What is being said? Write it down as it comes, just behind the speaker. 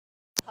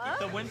Keep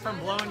the wind from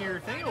blowing your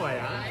thing away,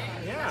 huh?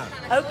 Yeah.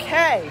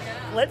 Okay,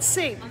 let's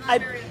see. I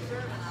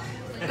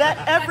bet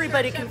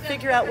everybody can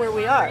figure out where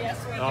we are. Oh,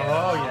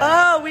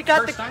 yeah. Oh, we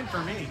got First time for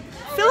me.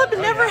 Philip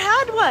never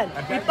had one.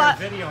 I got a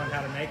video on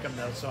how to make them,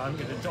 though, so I'm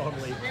going to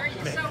totally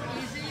make them.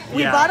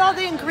 We bought all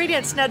the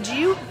ingredients. Now, do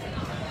you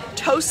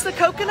toast the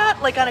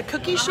coconut like on a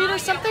cookie sheet or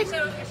something?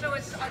 So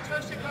it's a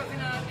toasted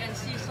coconut and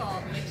sea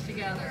salt mixed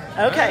together.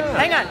 Okay,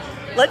 hang on.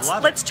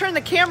 Let's turn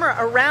the camera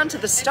around to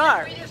the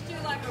star. We just do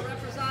like a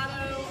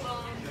reposado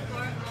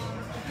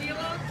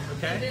tequila,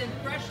 and then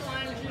fresh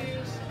lime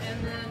juice,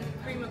 and then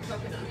cream of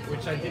coconut.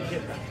 Which I did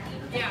get that.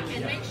 Yeah,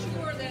 and make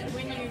sure that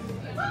when you do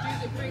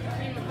the cream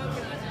of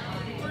coconut,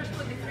 you first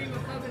put the cream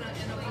of coconut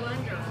in a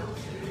blender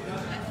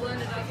and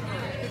blend it up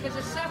because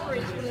it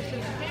separates when it's in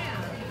the can.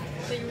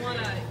 So you want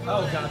to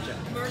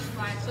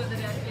emulsify it so that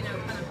it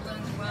kind of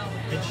blends well.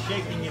 It's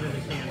shaking it in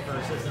the can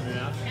first, isn't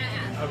enough?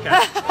 Okay.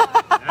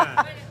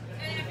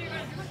 And if you're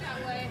going to do it that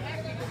way,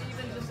 heck, you could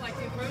even just like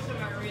do frozen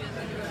margaritas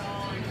and do it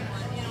all in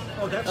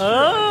one. Oh, that's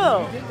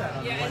true. You did that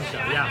on one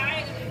show.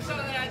 So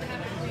that I'd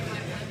have to clean my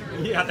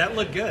blender. Yeah, that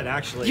looked good,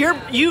 actually.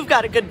 You've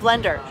got a good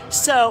blender.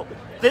 So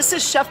this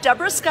is Chef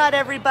Deborah Scott,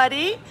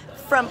 everybody,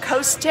 from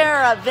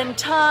Coasterra,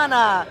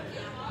 Vintanna,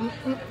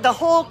 the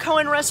whole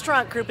Cohn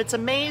Restaurant Group. It's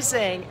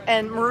amazing.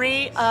 And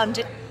Marie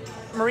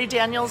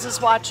Daniels is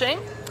watching.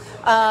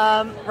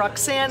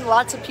 Roxanne,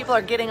 lots of people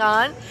are getting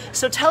on.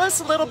 So tell us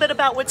a little bit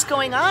about what's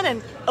going on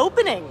and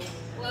opening.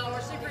 Well,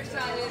 we're super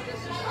excited.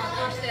 This is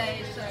our first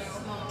day, so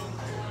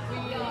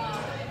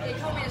they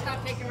told me to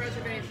stop taking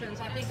reservations.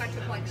 I think I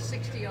took like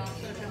 60 off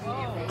social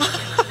media.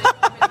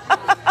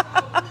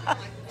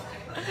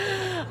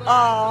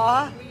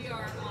 Aww. We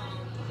are,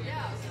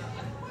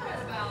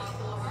 about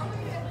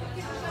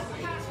 50%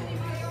 capacity.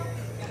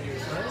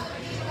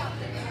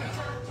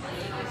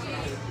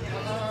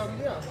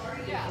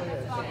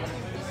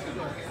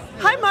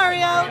 Hi,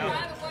 Mario.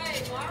 By the way,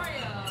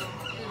 Mario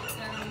is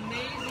an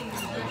amazing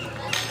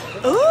musician.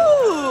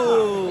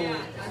 Ooh.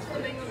 That's the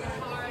name of the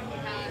car he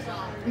has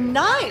on.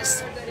 Nice.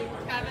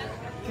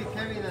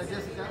 Kevin and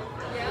Jessica.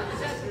 Yeah,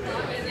 Jessica,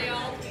 and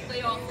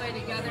they all play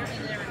together, and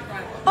they're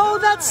incredible. Oh,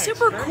 that's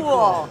super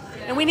cool.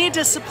 And we need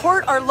to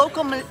support our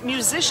local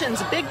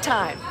musicians big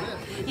time.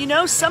 You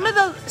know, some of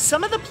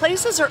the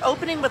places are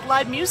opening with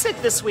live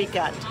music this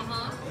weekend.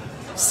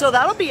 So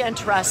that'll be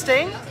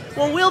interesting.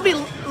 Well, we'll be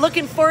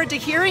looking forward to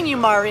hearing you,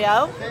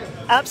 Mario.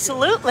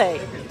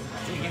 Absolutely.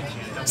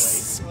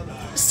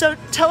 So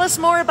tell us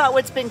more about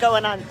what's been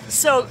going on.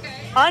 So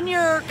on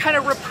your kind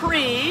of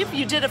reprieve,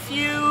 you did a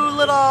few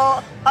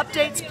little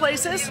updates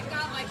places.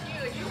 Not like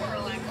you were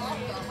like off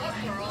the hook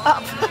for all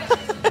Up.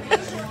 the night.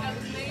 You were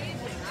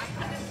amazing. I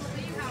couldn't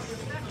believe how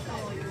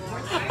professional you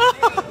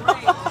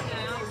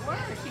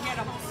were. She had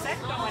a whole set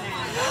going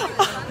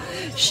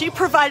on. She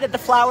provided the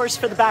flowers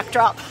for the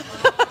backdrop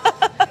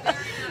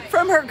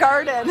from her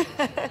garden. So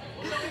we've been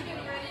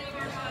readying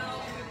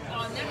ourselves.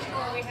 Next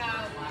door we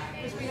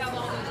have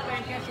all those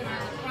fantastic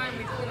crime.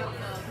 We put up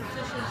the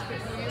positions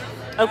between them.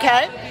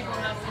 Okay. So people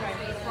have a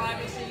bit of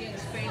privacy and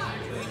space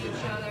between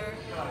each other.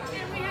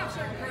 And we have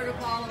certain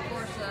protocol, of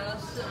course,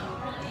 us.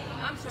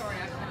 I'm sorry, I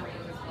can't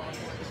really call it.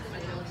 I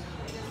just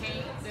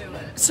can't do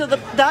it. So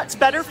that's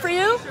better for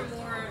you? These are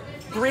more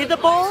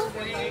Breathable? I don't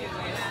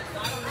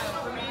know.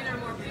 For me, they're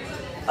more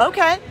breathable.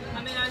 Okay.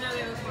 I mean, I know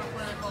they was more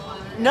clinical.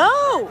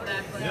 No.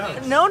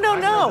 No.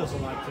 Those a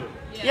lot, too.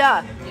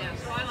 Yeah. Yeah,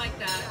 so I like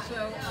that. So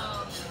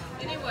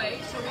anyway,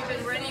 so we've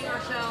been readying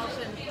ourselves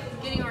and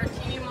getting our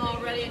team all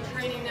ready and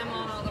training them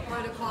on all the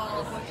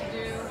protocols, what to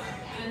do,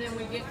 and then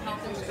we get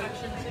health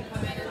inspections and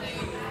come in and they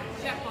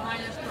check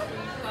behind us, but we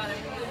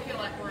feel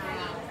like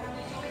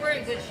we're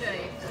in good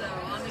shape. So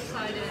I'm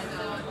excited to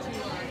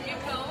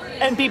get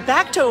going And be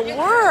back to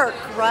work,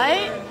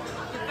 right?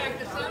 get back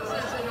to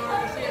sunsets in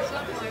order to see a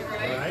sunlight,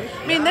 right?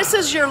 I mean, this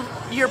is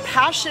your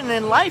passion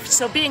in life.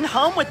 So being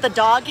home with the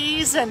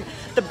doggies and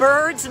the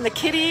birds and the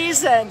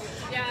kitties and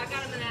Yeah, I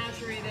got a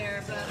menagerie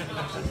there, but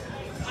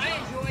I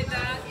enjoyed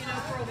that,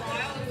 for a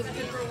while. It was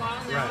good for a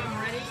while. Now I'm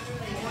ready.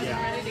 I'm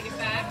ready to get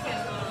back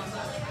and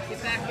get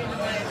back into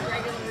my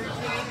regular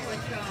routine,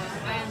 which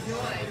I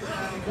enjoy.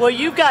 So. well,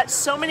 you've got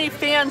so many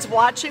fans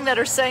watching that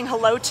are saying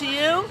hello to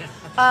you.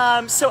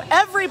 So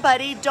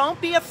everybody, don't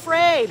be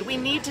afraid. We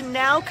need to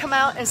now come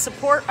out and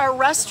support our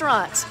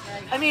restaurants.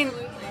 I mean,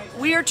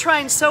 we are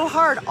trying so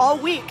hard all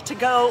week to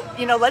go,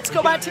 let's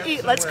go out to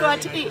eat. Let's go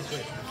out to eat.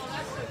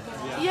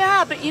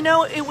 Yeah, but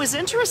it was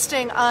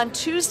interesting. On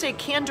Tuesday,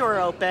 Candor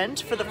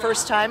opened for the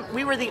first time.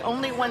 We were the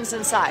only ones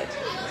inside.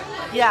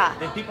 Yeah.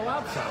 There were people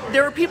outside.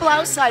 There were people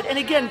outside. And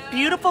again,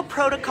 beautiful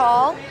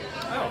protocol.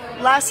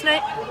 Last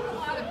night. A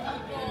lot of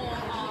people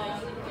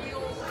feel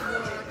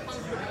more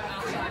comfortable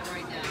outside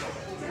right now.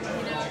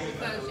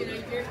 Because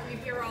you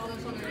hear all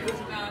this on the news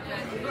about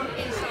that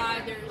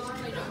inside there's more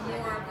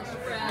of a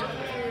spread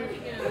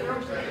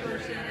person to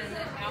person, and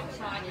then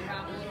outside you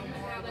have a little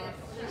more of a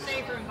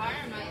safer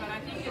environment. But I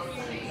think if you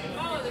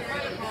follow the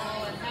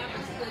protocol and have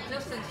the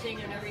distance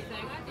distancing and everything.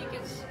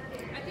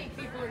 I think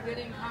people are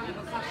getting kind of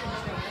accustomed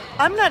to it.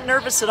 I'm not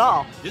nervous at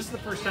all. This is the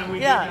first time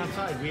we've Yeah. been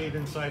outside. We ate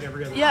inside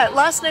every other Yeah, day.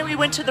 last night we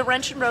went to the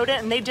Wrench and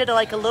Rodent and they did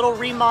like a little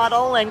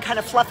remodel and kind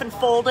of fluff and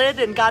folded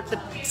and got the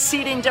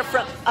seating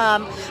different.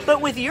 But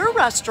with your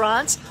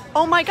restaurants,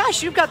 oh my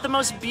gosh, you've got the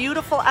most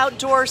beautiful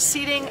outdoor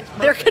seating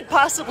there could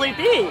possibly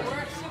be. We're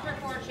super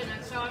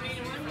fortunate. So, I mean,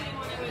 when we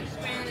want to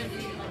expand and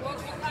we'll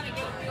kind of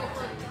get a feel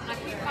for,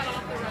 like, we cut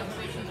off the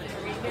reservations for the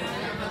weekend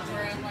because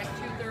we're at like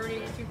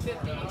 230,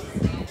 250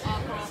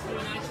 for all 3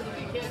 nights of the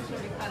weekend, so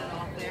we cut it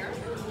off there.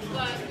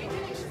 But we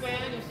can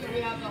expand. You see,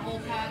 we have the whole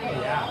patio all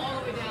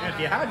the way down. If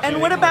you had to,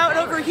 And what about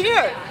over here?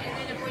 And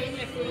then if we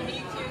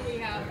need to, we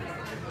have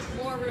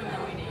more room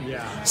than we need.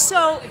 Yeah.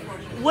 So,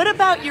 what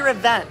about your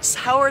events?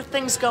 How are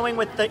things going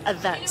with the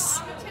events?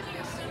 I'm attending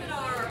a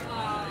seminar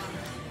on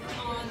the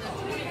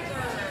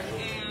 23rd,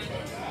 and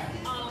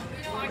I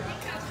think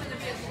that's going to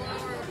be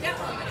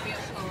definitely going to be a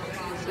slower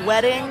process.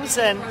 Weddings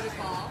and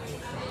Protocol.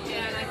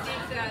 And I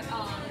think that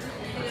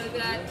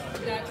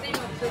that thing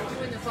of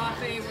doing the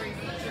buffet where you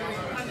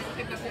come and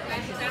pick up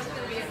that's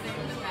going to be a thing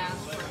in the past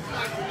for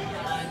quite some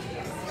time.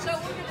 So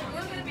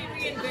we're going to be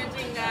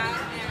reinventing that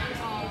and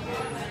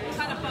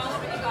kind of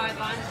following the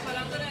guidelines. But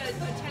I'm going to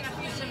attend a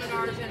few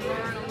seminars and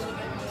learn a little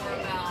bit more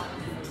about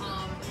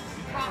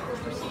proper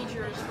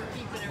procedures for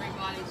keeping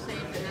everybody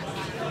safe in that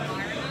kind of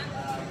environment.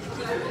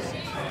 So we'll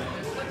see.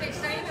 But they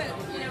say that as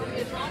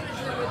long as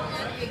you're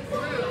within a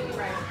group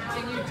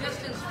and you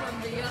distance from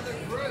the other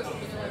group,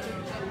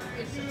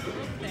 it's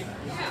okay.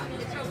 Yeah,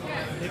 it's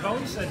okay. They've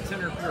always said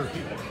 10 or fewer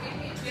people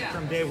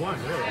from day one,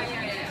 really.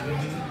 Yeah.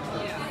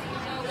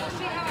 So we'll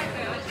see how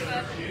it goes,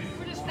 but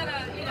we're just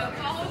gonna,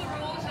 follow the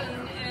rules and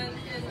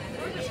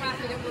we're just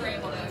happy that we're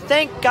able to.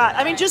 thank God.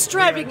 I mean, just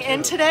driving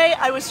in today,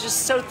 I was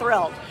just so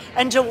thrilled.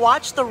 And to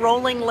watch the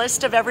rolling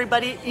list of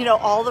everybody,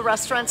 all the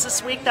restaurants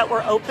this week that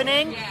were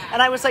opening,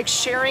 and I was like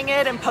sharing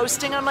it and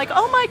posting. I'm like,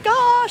 oh my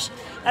gosh,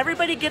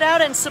 everybody get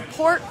out and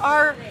support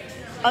our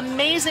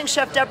amazing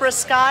Chef Deborah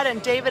Scott and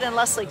David and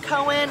Leslie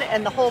Cohen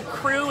and the whole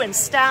crew and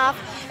staff,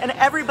 and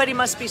everybody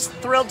must be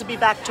thrilled to be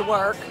back to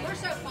work. We're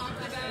so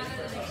pumped about it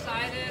and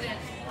excited, and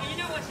you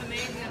know what's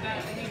amazing about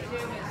it to me too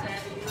is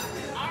that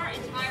our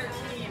entire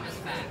team is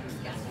back.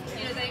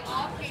 They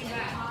all came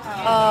back.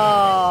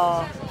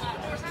 Oh. It says a lot.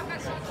 Of course, I've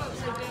got some folks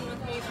that have been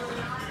with me for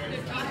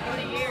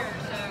 15, 20 years,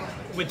 so.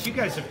 Which you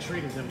guys have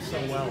treated them so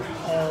well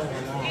all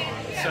along.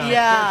 So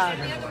Yeah.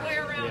 And the other way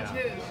around Yeah.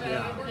 too, so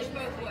Yeah. it works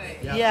both ways.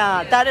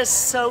 Yeah, that is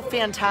so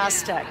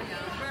fantastic.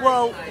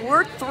 Well,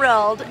 we're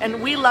thrilled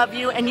and we love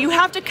you, and you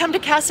have to come to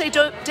Casa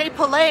de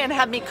Poulet and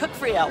have me cook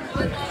for you.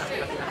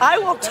 I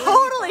will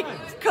totally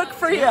cook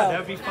for you. Yeah, that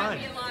would be fun.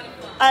 It'd be a lot of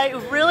fun. I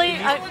really,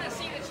 I want to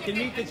see the Can chicken.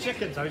 you eat the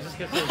chickens? I was just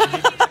going to say, I want to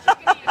see the chicken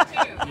eat it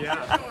too.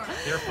 Yeah. For sure.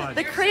 they're fun.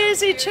 the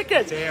crazy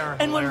chickens. They are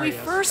And when we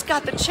hilarious. first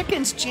got the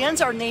chickens,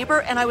 Jan's our neighbor,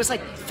 and I was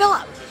like,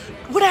 Philip,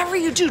 whatever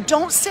you do,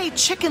 don't say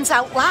chickens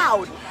out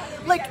loud.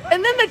 Like,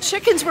 and then the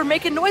chickens were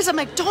making noise. I'm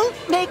like, don't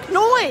make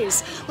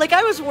noise. Like,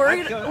 I was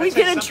worried we'd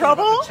get in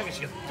trouble. She goes,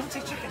 don't say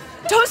chicken.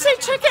 Don't say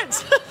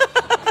chickens. My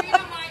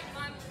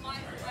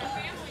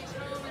family's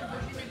home in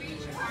Virginia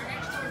Beach. Our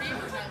next door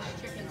neighbor has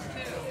chickens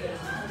too.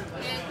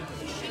 And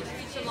she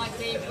treats them like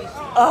babies.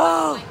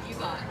 Oh. Like you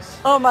guys.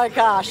 Oh my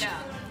gosh. Yeah.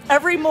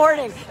 Every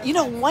morning.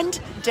 One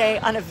day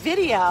on a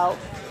video,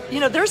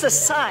 there's a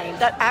sign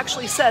that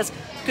actually says,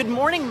 Good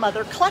morning,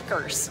 Mother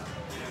Cluckers.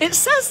 It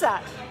says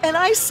that. And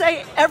I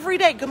say every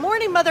day, Good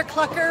morning, Mother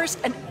Cluckers.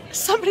 And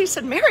somebody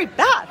said, Mary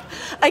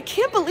Beth, I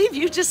can't believe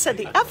you just said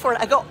the F word.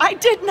 I go, I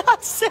did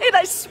not say it,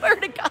 I swear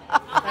to God.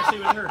 Actually,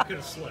 with her, it could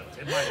have slipped.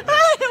 It might have been.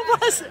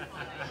 It wasn't.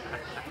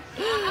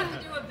 I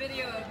have to do a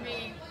video of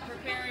me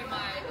preparing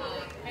my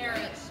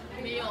parents'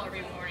 meal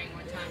every morning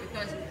one time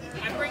because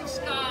I bring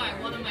Sky,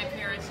 one of my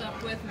parents,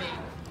 up with me,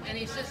 and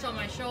he sits on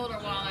my shoulder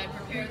while I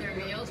prepare their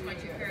meals, my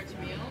two parents'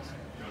 meals.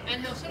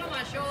 And he'll sit on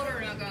my shoulder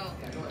and I'll go,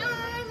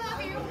 I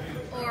love you.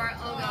 Or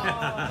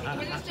I'll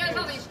go, he just does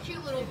all these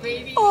cute little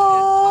baby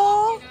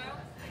Aww. talk,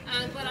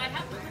 but I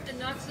have to put the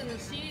nuts and the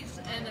seeds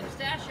and the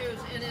pistachios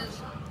in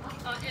his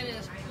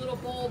little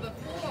bowl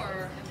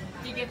before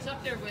he gets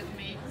up there with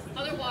me.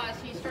 Otherwise,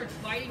 he starts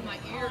biting my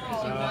ear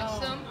because he wants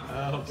them.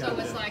 Oh, So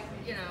it's like,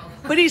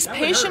 But he's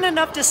patient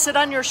enough to sit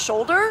on your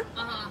shoulder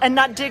and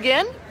not dig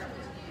in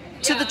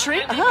to the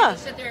tree? I make him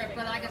sit there,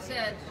 but like I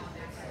said,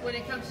 when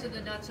it comes to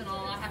the nuts and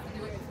all, I have to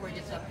do it before he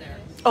gets up there.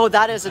 Oh,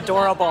 that is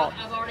adorable.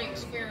 I've already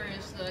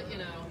experienced the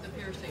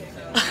piercing,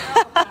 so I'm lost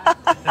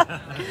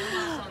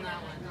on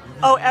that one.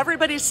 Oh,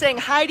 everybody's saying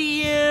hi to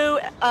you.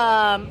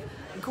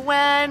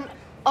 Gwen,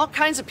 all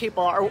kinds of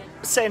people are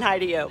saying hi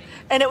to you.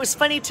 And it was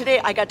funny today,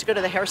 I got to go to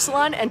the hair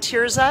salon, and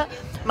Tirza,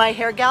 my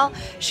hair gal,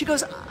 she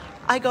goes,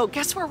 I go,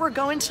 guess where we're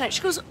going tonight?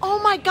 She goes, oh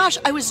my gosh,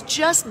 I was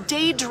just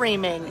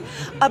daydreaming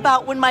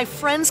about when my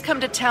friends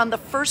come to town, the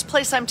first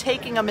place I'm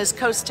taking them is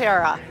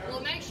Coasterra. Well,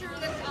 make sure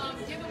that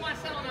give them my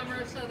cell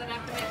number so that I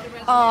can make the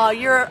reservation. Oh,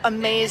 you're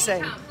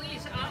amazing. Anytime,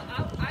 please,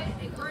 I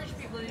encourage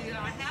people to do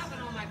that. I have it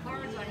on my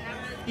cards. I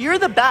have it. You're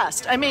the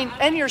best. I mean,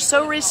 and you're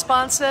so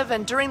responsive,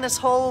 and during this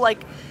whole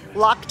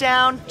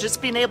lockdown,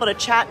 just being able to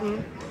chat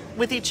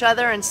with each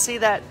other and see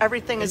that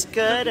everything is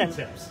good. And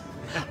tips.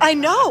 I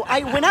know.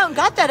 I went out and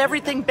got that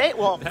everything bagel.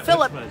 Well,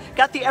 Philip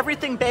got the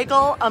everything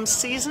bagel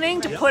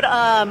seasoning to put.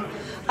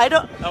 I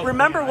don't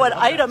remember what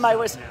item I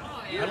was.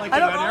 I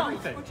don't know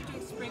everything.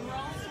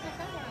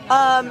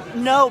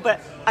 No, but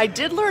I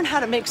did learn how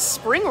to make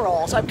spring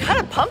rolls. I'm kind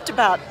of pumped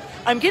about.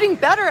 I'm getting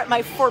better at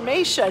my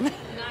formation.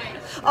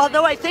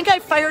 Although I think I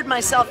fired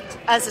myself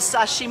as a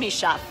sashimi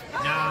chef. No.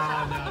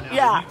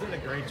 Yeah. You did a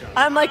great job.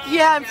 I'm like,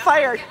 yeah, I'm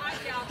fired.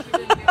 You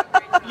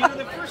know,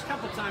 the first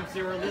couple times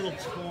they were a little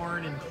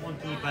torn and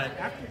clunky, but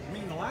after,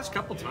 the last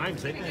couple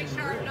times they've been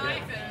really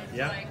good.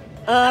 Yeah.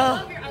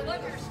 I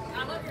love your.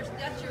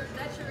 That's your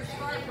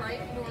scarf,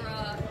 right?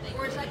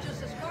 Or is that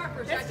just a scarf?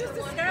 Or is that just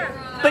a scarf?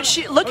 But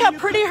look how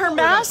pretty her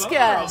mask is.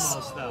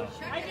 Almost, though.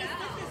 I just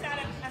took this out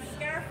of a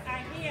scarf I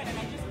had and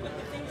I just put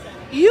the things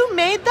in. You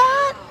made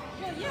that?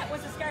 Well, yeah, it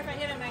was a scarf I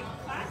had in my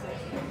closet.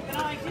 And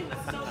all I did was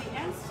sew the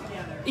ends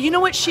together. You know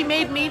what she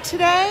made me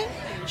today?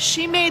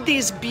 She made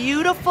these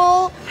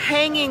beautiful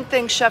hanging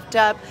things, Chef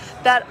Deb,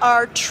 that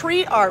are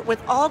tree art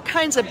with all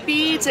kinds of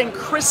beads and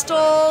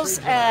crystals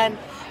and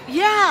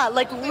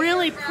like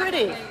really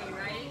pretty.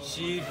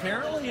 She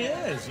apparently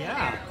is,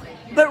 yeah.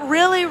 But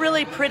really,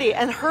 really pretty.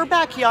 And her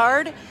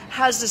backyard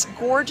has this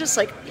gorgeous,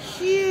 like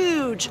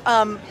huge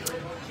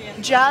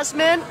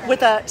jasmine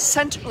with a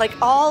center, like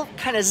all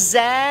kind of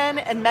Zen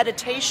and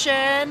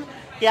meditation.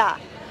 Yeah.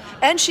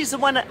 And she's the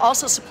one that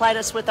also supplied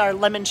us with our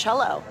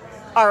limoncello,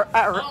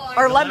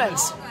 our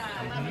lemons. The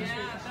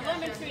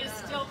lemon tree is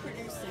still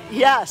producing.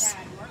 Yes.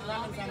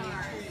 Lemons on the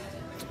tree.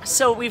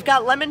 So we've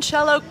got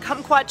limoncello,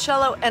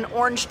 kumquatcello, and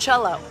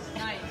orangecello.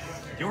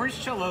 The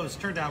orange cello has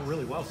turned out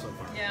really well so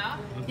far. Yeah.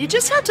 You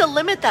just have to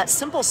limit that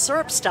simple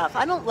syrup stuff.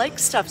 I don't like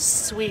stuff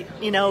sweet,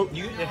 It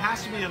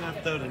has to be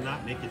enough, though, to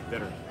not make it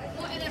bitter.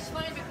 Well, and it's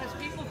funny because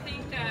people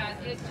think that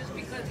it's just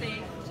because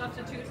they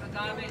substitute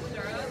agave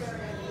syrup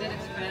that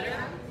it's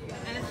better,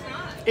 and it's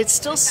not. It's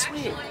still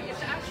sweet.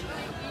 It's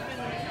actually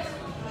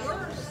even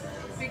worse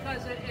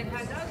because it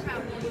does have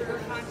more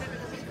sugar content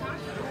because it's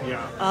concentrated.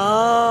 Yeah.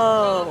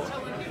 Oh, So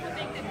when people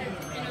think that they're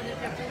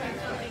doing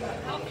something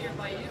healthier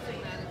by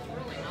using that, it's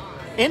really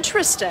not.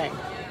 interesting.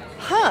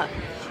 Huh.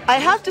 I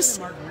have to.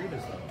 Margaritas,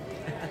 though.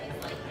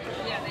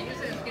 Yeah, they use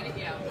it as good.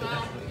 Yeah.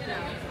 Well,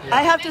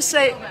 I have to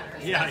say,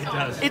 Yeah, it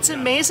does. it's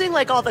amazing,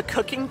 like all the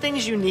cooking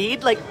things you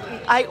need. Like,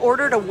 I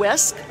ordered a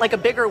whisk, like a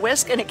bigger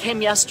whisk, and it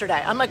came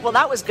yesterday. I'm like, well,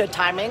 that was good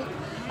timing.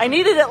 I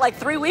needed it like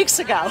 3 weeks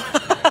ago.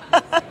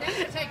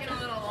 They're taking a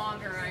little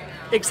longer right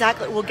now.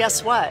 Exactly. Well,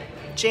 guess what?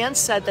 Jan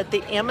said that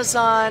the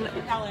Amazon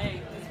LA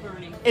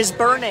is is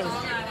burning. burning.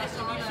 I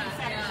saw that.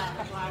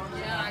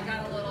 Yeah, I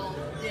got a little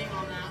ding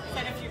on that.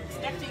 Said if you're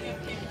expecting it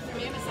from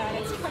Amazon,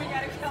 it's coming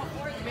out of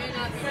California. You may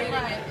not be getting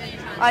it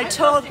anytime.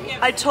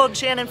 I told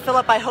Jan and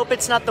Philip, I hope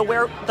it's not the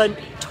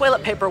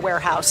toilet paper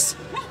warehouse.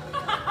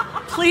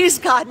 Please,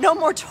 God, no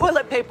more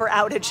toilet paper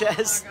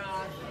outages. Gosh,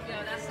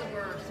 yeah, that's the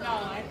worst. No,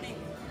 I think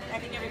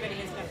everybody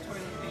has enough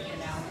toilet paper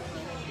now.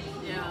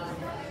 Yeah.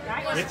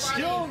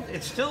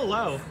 It's still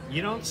low.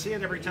 You don't see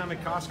it every time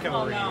at Costco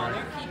Oh or no, anywhere.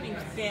 they're keeping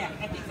back.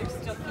 I think they're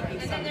still keeping And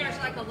some. then there's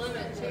like a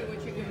limit too,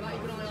 which you can buy. You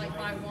can only like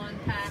buy one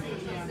pack or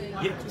something. Yeah,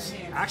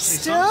 actually,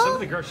 Still? some of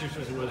the grocery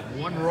stores it was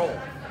one roll.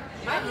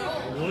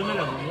 A limit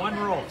of one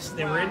roll.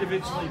 They were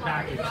individually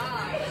packaged.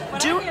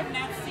 What I have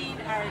not seen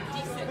are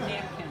decent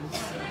napkins.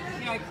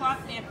 Like cloth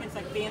napkins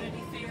like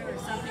Vanity Fair or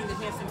something that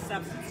has some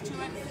substance to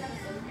it.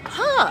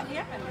 Huh. What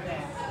happened to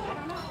that? I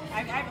don't know.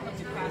 I haven't looked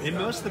at Costco. And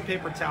most of the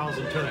paper towels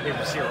and toilet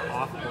papers here are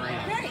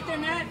off-brand. Right, they're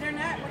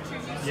not what you're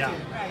used Yeah. to.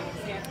 Right,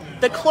 exactly.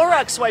 The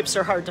Clorox wipes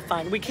are hard to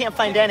find. We can't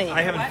find any.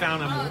 I haven't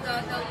found them. I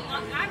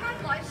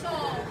got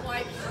Lysol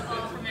wipes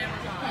from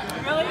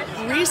Amazon. Really?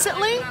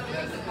 Recently?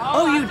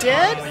 Oh, you did?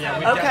 yeah,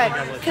 we Okay.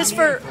 definitely got Because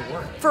work.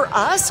 for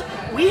us,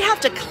 we have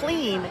to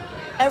clean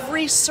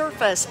every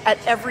surface at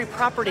every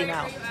property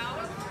now.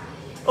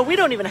 Oh, we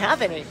don't even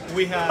have any.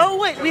 We have. Oh,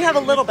 wait, we have a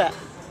little bit.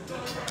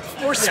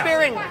 We're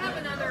sparing. I have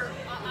another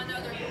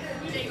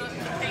thing on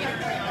container in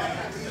the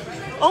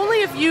office.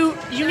 Only if you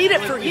need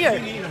it for If here. you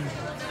need them,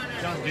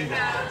 don't do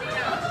that.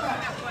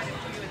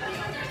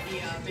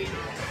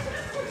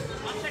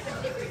 I'll check and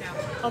see if we have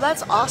one. Oh,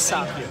 that's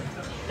awesome. Thank you.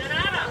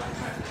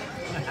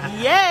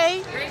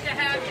 Yay. Great to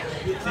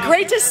have you.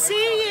 Great to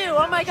see you.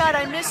 Oh my God,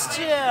 I missed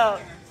you.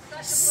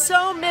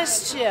 So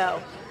missed you.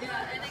 Yeah,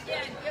 and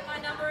again, get my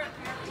number.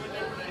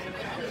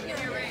 Just give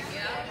me a ring,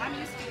 yeah? I'm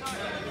used to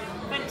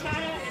going.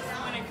 Vintanna is the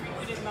one I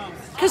frequented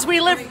most. Because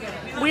we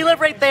live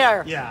right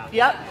there. Yeah.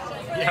 Yep.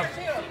 Yep.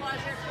 Applies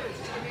there too.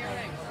 Just give me a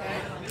ring, okay?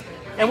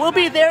 And we'll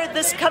be there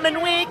this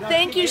coming week.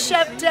 Thank you,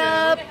 Chef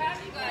Deb.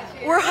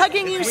 We're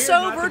hugging you It's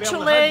so weird not to be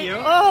able to virtually. hug you.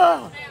 Oh. I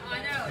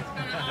know, it's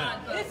kind of odd,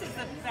 but... This is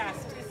the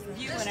best. This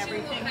view and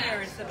everything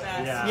here is the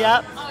best. Yeah.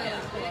 Yep. Oh, yeah.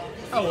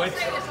 Oh, it's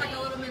It's like a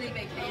little mini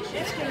vacation.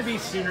 going to be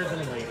sooner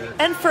than later.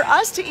 And for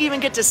us to even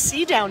get to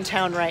see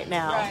downtown right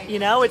now, Right. you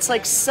know, it's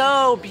like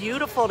so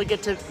beautiful to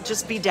get to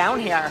just be down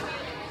here.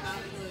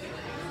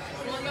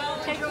 Well, y'all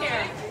Take enjoy.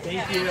 care.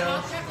 Thank you.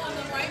 I'll check on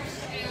the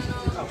wipes and...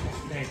 Oh,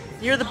 thank you.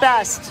 You're the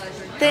best.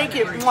 Thank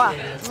you. Mwah,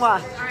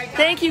 mwah.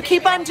 Thank you.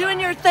 Keep on doing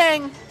your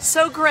thing.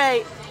 So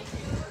great.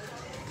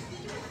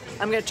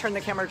 I'm going to turn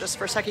the camera just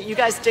for a second. You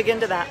guys dig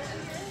into that.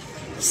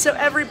 So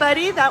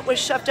everybody, that was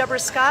Chef Deborah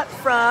Scott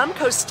from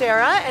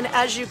Coasterra. And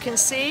as you can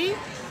see,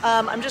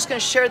 I'm just going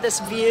to share this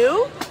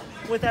view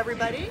with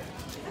everybody.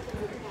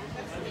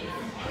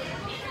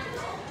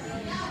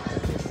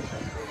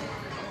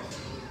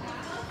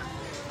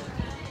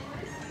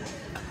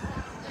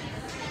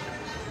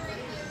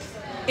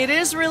 It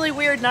is really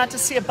weird not to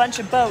see a bunch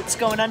of boats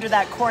going under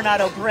that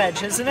Coronado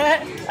Bridge, isn't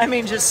it? I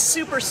mean, just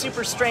super,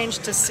 super strange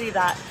to see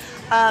that.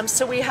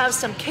 So we have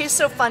some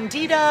queso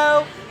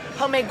fundido,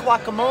 homemade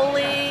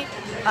guacamole.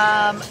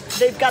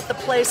 They've got the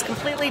place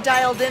completely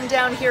dialed in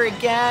down here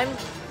again.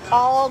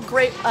 All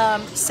great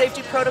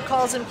safety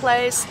protocols in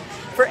place.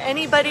 For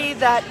anybody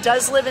that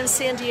does live in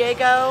San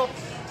Diego,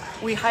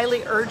 we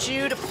highly urge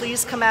you to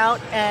please come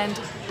out and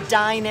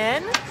dine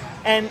in.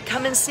 And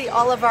come and see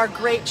all of our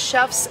great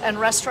chefs and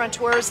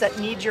restaurateurs that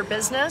need your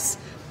business.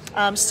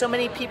 So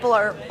many people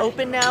are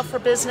open now for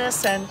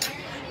business, and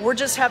we're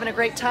just having a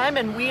great time.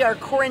 And we are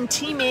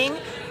quarantining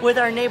with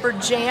our neighbor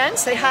Jan.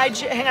 Say hi,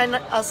 Jan. Hang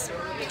on, I'll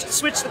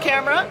switch the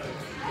camera.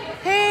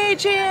 Hey,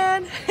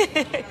 Jan.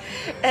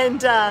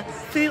 And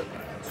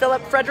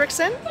Philip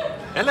Fredrickson.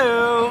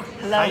 Hello.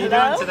 Hello. How you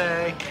doing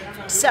today?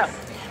 So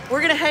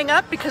we're gonna hang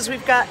up because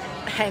we've got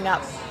hang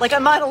up. Like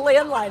I'm on a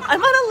landline.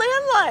 I'm on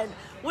a landline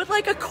with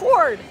like a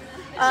cord.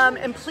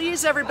 And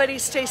please, everybody,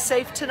 stay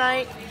safe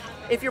tonight.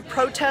 If you're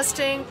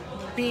protesting,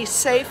 be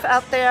safe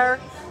out there.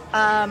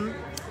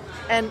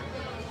 And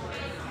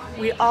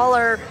we all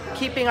are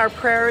keeping our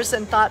prayers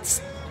and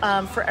thoughts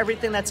for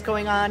everything that's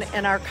going on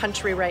in our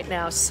country right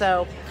now.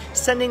 So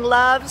sending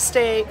love,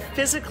 stay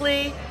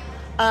physically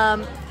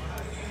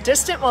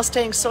distant while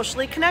staying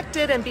socially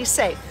connected, and be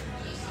safe.